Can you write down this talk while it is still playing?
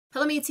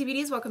me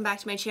TBDs, welcome back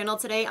to my channel.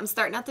 Today I'm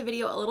starting out the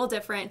video a little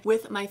different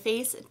with my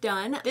face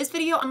done. This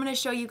video I'm going to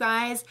show you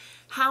guys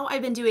how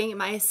I've been doing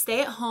my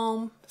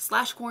stay-at-home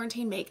 /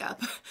 quarantine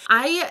makeup.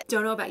 I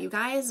don't know about you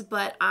guys,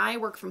 but I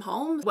work from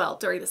home. Well,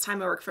 during this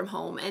time I work from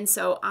home, and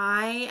so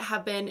I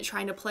have been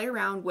trying to play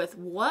around with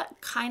what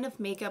kind of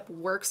makeup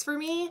works for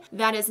me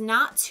that is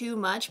not too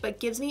much but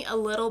gives me a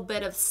little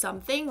bit of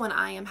something when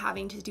I am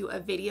having to do a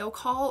video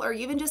call or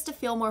even just to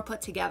feel more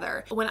put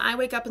together. When I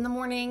wake up in the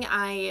morning,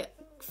 I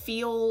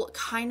feel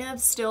kind of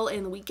still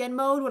in weekend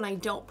mode when I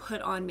don't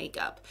put on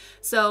makeup.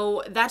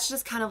 So that's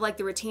just kind of like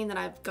the routine that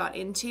I've got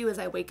into is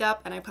I wake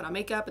up and I put on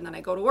makeup and then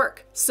I go to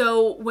work.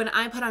 So when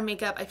I put on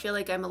makeup, I feel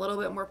like I'm a little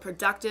bit more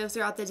productive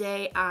throughout the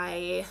day.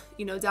 I,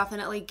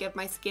 definitely give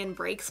my skin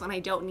breaks when I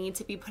don't need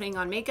to be putting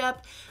on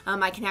makeup.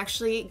 I can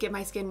actually give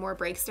my skin more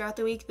breaks throughout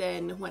the week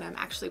than when I'm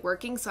actually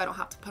working, so I don't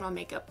have to put on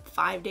makeup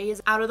 5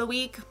 days out of the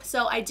week.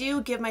 So I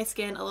do give my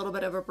skin a little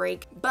bit of a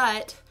break,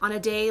 but on a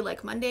day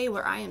like Monday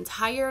where I am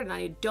tired and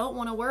I don't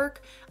want to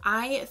work,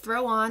 I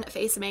throw on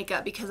face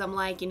makeup because I'm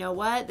like, you know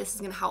what, this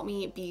is gonna help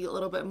me be a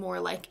little bit more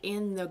like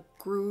in the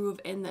groove,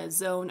 in the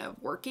zone of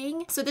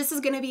working. So this is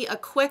gonna be a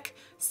quick,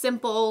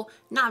 simple,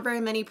 not very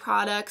many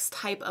products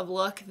type of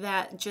look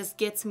that just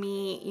gets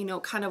me,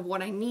 kind of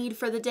what I need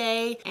for the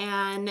day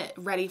and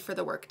ready for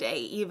the work day,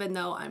 even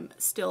though I'm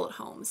still at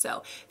home.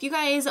 So if you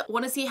guys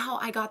want to see how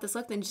I got this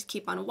look, then just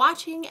keep on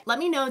watching. Let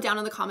me know down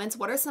in the comments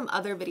what are some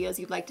other videos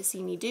you'd like to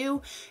see me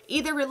do,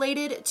 either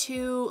related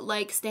to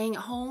like staying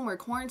at home or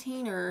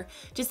quarantine or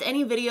just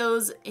any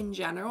videos in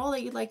general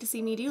that you'd like to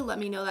see me do. Let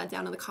me know that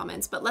down in the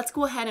comments, but let's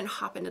go ahead and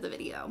hop into the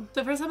video.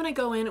 So first I'm gonna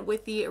go in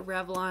with the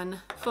Revlon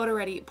Photo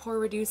Ready Pore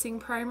Reducing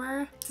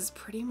Primer. This has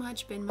pretty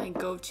much been my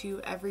go-to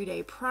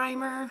everyday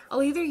primer.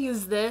 I'll either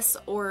use this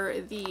or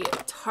the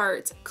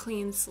Tarte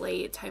Clean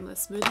Slate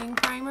Timeless Smoothing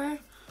Primer.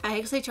 I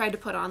actually tried to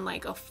put on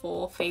like a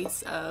full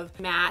face of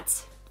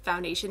matte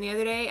foundation the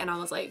other day and I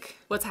was like,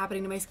 what's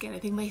happening to my skin? I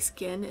think my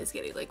skin is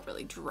getting like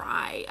really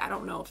dry. I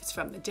don't know if it's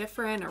from the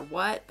different or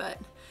what, but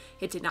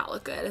it did not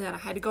look good. And then I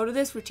had to go to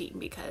this routine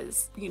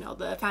because,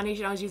 the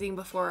foundation I was using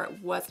before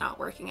was not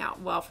working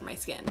out well for my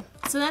skin.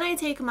 So then I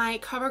take my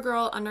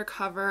CoverGirl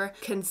Undercover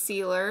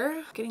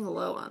concealer, getting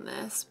low on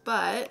this,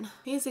 but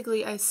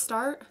basically I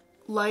start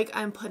like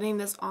I'm putting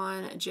this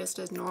on just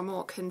as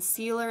normal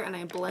concealer and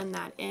I blend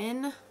that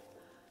in.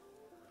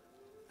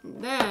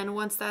 And then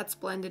once that's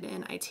blended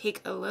in, I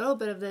take a little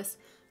bit of this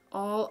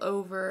all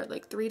over,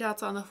 like 3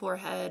 dots on the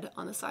forehead,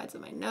 on the sides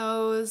of my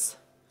nose.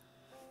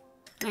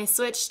 And I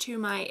switch to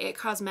my It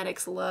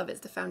Cosmetics Love is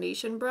the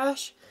foundation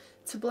brush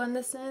to blend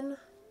this in.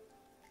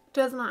 It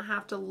does not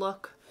have to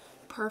look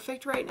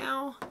perfect right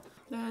now.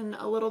 Then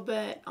a little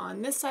bit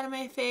on this side of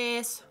my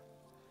face,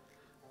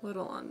 a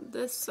little on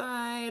this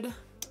side,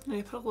 and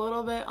I put a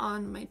little bit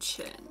on my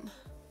chin.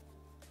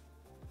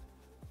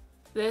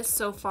 This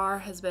so far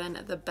has been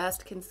the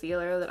best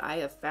concealer that I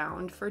have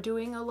found for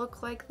doing a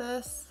look like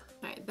this.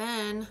 All right,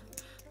 then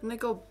I'm gonna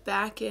go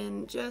back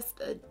in just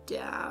a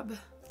dab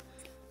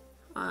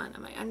on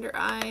my under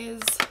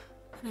eyes.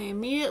 And I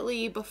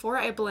immediately, before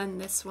I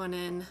blend this one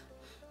in,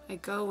 I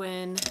go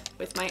in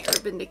with my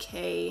Urban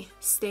Decay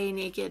Stay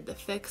Naked The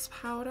Fix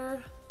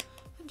powder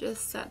and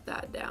just set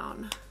that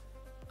down.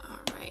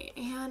 All right,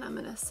 and I'm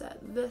gonna set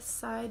this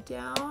side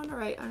down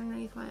right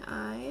underneath my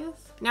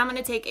eyes. Now I'm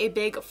gonna take a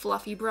big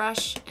fluffy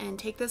brush and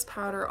take this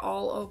powder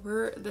all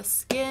over the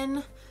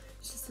skin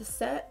just to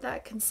set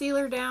that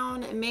concealer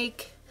down and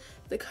make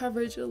the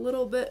coverage a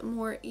little bit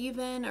more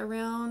even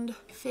around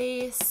my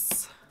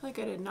face. Like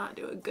I did not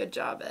do a good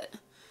job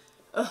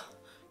at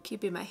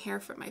keeping my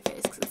hair from my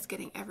face because it's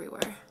getting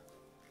everywhere.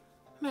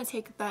 I'm gonna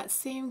take that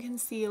same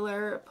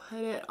concealer, put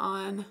it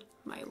on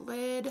my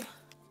lid.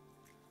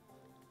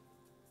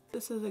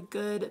 This is a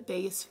good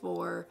base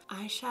for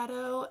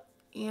eyeshadow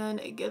and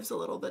it gives a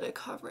little bit of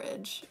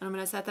coverage. And I'm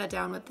gonna set that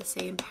down with the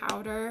same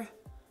powder.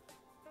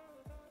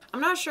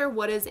 I'm not sure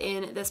what is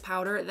in this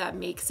powder that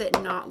makes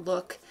it not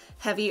look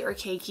heavy or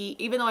cakey.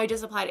 Even though I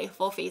just applied a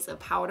full face of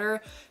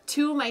powder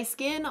to my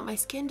skin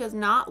does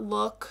not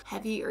look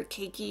heavy or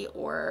cakey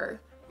or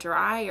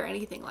dry or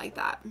anything like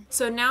that.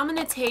 So now I'm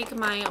gonna take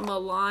my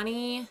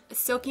Milani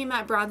Silky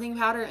Matte Bronzing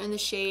Powder in the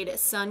shade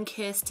Sun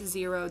Kissed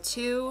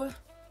 02.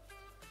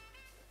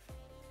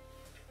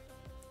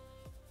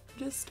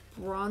 Just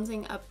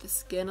bronzing up the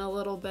skin a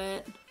little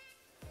bit.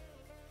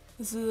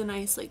 This is a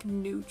nice like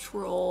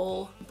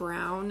neutral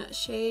brown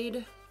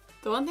shade.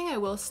 The one thing I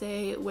will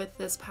say with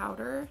this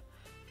powder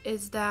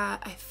is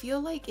that I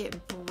feel like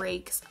it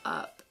breaks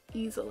up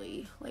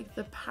easily. Like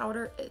the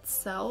powder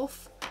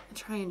itself, I'll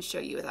try and show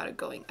you without it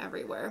going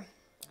everywhere.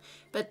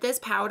 But this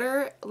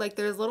powder, like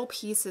there's little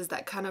pieces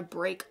that kind of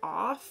break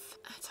off.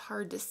 It's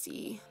hard to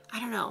see. I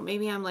don't know,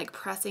 maybe I'm like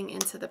pressing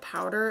into the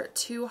powder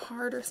too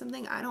hard or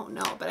something. I don't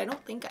know, but I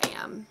don't think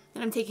I am.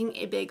 And I'm taking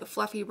a big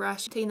fluffy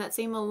brush, taking that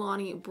same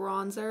Milani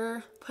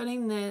bronzer,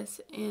 putting this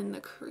in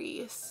the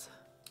crease.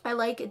 I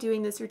like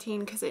doing this routine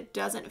because it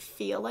doesn't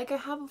feel like I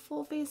have a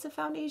full face of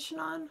foundation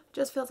on. It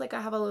just feels like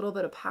I have a little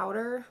bit of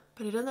powder,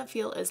 but it doesn't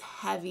feel as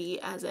heavy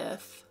as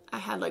if I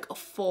had like a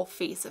full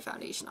face of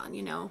foundation on,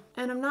 you know?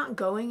 And I'm not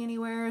going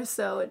anywhere,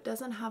 so it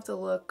doesn't have to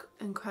look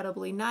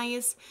incredibly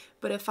nice.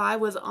 But if I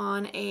was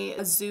on a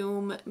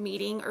Zoom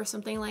meeting or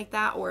something like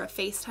that, or a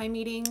FaceTime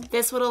meeting,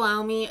 this would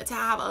allow me to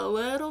have a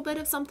little bit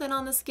of something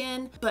on the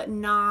skin, but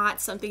not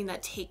something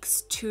that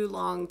takes too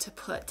long to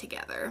put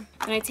together.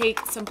 And I take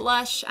some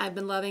blush. I've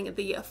been loving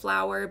the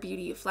Flower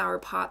Beauty Flower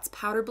Pots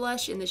powder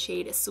blush in the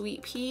shade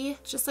Sweet Pea.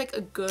 It's just like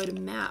a good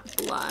matte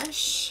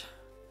blush.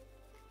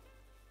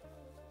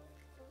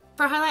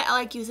 For highlight, I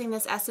like using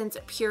this Essence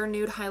Pure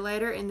Nude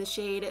highlighter in the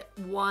shade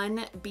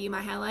 1 Be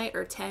My Highlight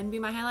or 10 Be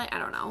My Highlight. I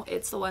don't know.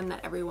 It's the one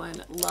that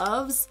everyone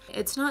loves.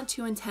 It's not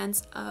too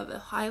intense of a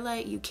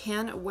highlight. You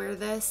can wear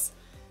this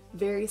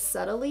very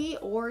subtly,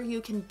 or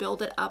you can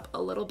build it up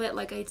a little bit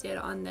like I did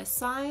on this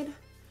side,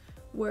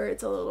 where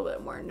it's a little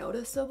bit more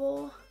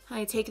noticeable.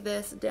 I take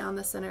this down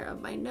the center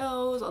of my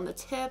nose, on the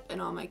tip,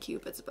 and on my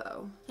Cupid's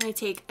bow. And I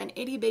take an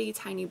itty bitty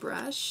tiny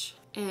brush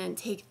and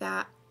take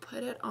that,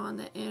 put it on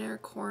the inner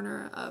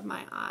corner of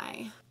my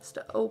eye just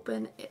to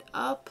open it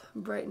up,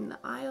 brighten the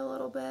eye a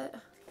little bit.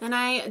 Then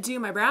I do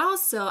my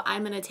brows, so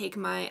I'm gonna take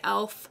my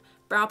e.l.f.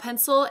 brow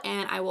pencil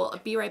and I will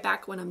be right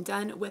back when I'm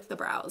done with the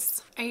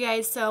brows. Alright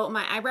guys, so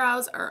my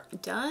eyebrows are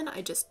done.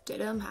 I just did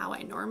them how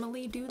I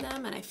normally do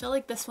them, and I feel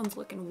like this one's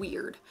looking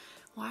weird.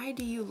 Why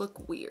do you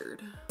look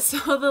weird?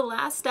 So the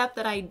last step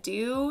that I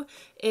do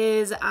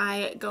is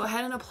I go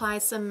ahead and apply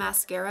some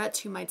mascara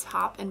to my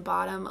top and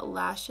bottom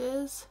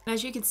lashes. And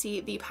as you can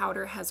see, the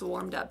powder has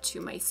warmed up to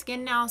my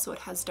skin now, so it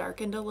has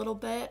darkened a little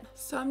bit.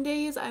 Some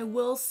days I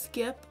will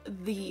skip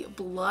the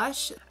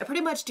blush. I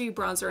pretty much do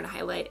bronzer and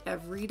highlight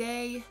every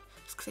day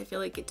just because I feel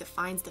like it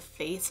defines the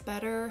face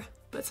better,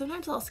 but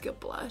sometimes I'll skip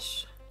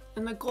blush.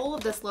 And the goal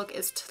of this look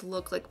is to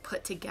look like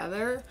put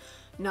together,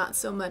 not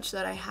so much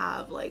that I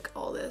have like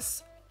all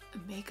this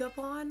makeup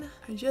on.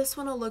 I just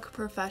want to look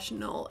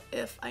professional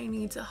if I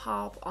need to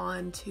hop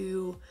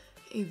onto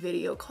a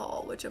video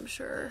call, which I'm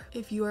sure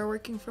if you are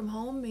working from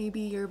home,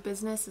 maybe your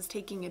business is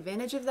taking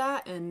advantage of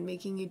that and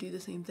making you do the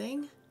same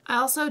thing. I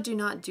also do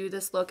not do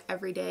this look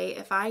every day.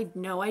 If I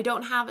know I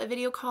don't have a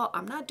video call,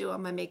 I'm not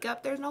doing my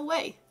makeup. There's no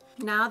way.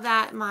 Now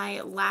that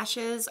my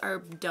lashes are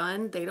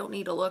done, they don't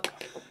need to look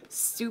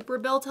super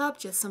built up,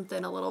 just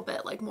something a little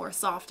bit like more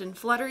soft and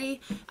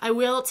fluttery. I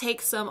will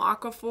take some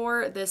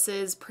Aquaphor. This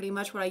is pretty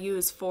much what I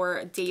use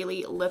for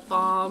daily lip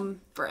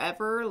balm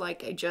forever.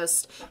 Like I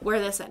just wear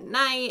this at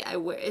night.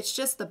 It's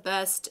just the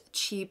best,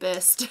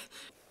 cheapest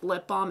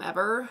lip balm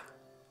ever.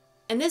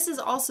 And this is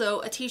also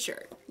a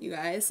t-shirt, you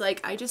guys.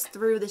 Like I just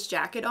threw this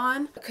jacket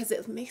on because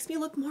it makes me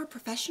look more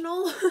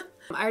professional.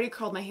 I already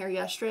curled my hair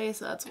yesterday,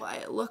 so that's why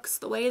it looks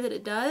the way that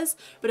it does.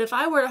 But if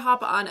I were to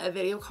hop on a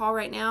video call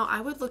right now,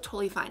 I would look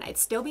totally fine. I'd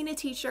still be in a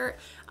t-shirt.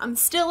 I'm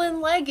still in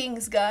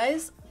leggings,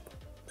 guys.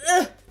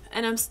 Ugh.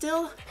 And I'm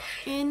still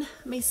in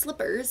my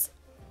slippers.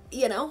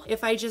 You know,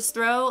 if I just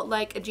throw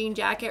like a jean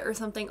jacket or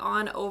something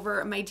on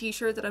over my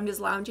t-shirt that I'm just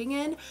lounging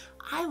in,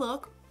 I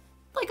look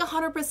like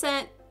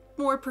 100%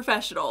 more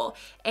professional.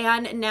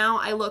 And now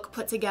I look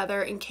put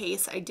together in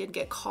case I did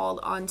get called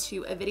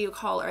onto a video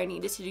call or I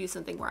needed to do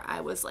something where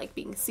I was like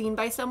being seen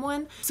by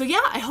someone. So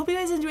yeah, I hope you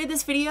guys enjoyed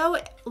this video.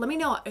 Let me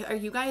know, are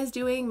you guys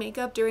doing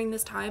makeup during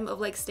this time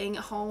of like staying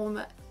at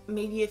home?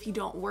 Maybe if you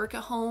don't work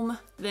at home,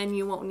 then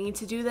you won't need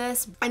to do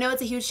this. I know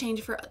it's a huge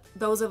change for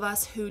those of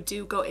us who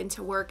do go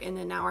into work and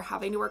then now are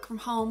having to work from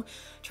home,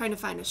 trying to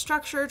find a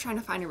structure, trying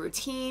to find a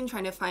routine,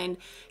 trying to find,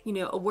 you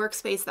know, a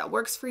workspace that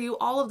works for you,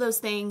 all of those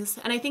things.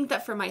 And I think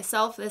that for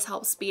myself, this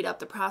helps speed up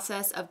the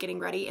process of getting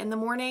ready in the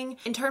morning.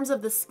 In terms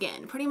of the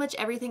skin, pretty much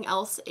everything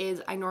else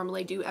is I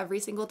normally do every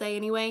single day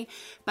anyway,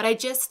 but I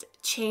just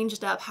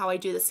changed up how I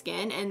do the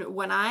skin. And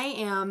when I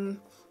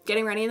am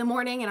getting ready in the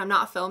morning and I'm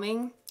not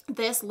filming,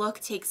 this look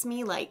takes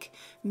me like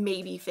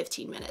maybe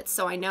 15 minutes.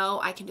 So I know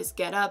I can just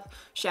get up,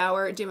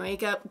 shower, do my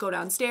makeup, go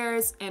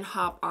downstairs, and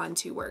hop on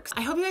to work.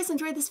 I hope you guys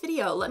enjoyed this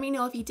video. Let me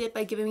know if you did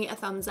by giving me a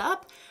thumbs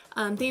up.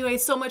 Thank you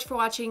guys so much for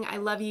watching. I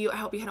love you. I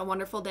hope you had a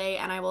wonderful day,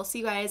 and I will see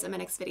you guys in my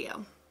next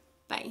video.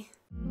 Bye.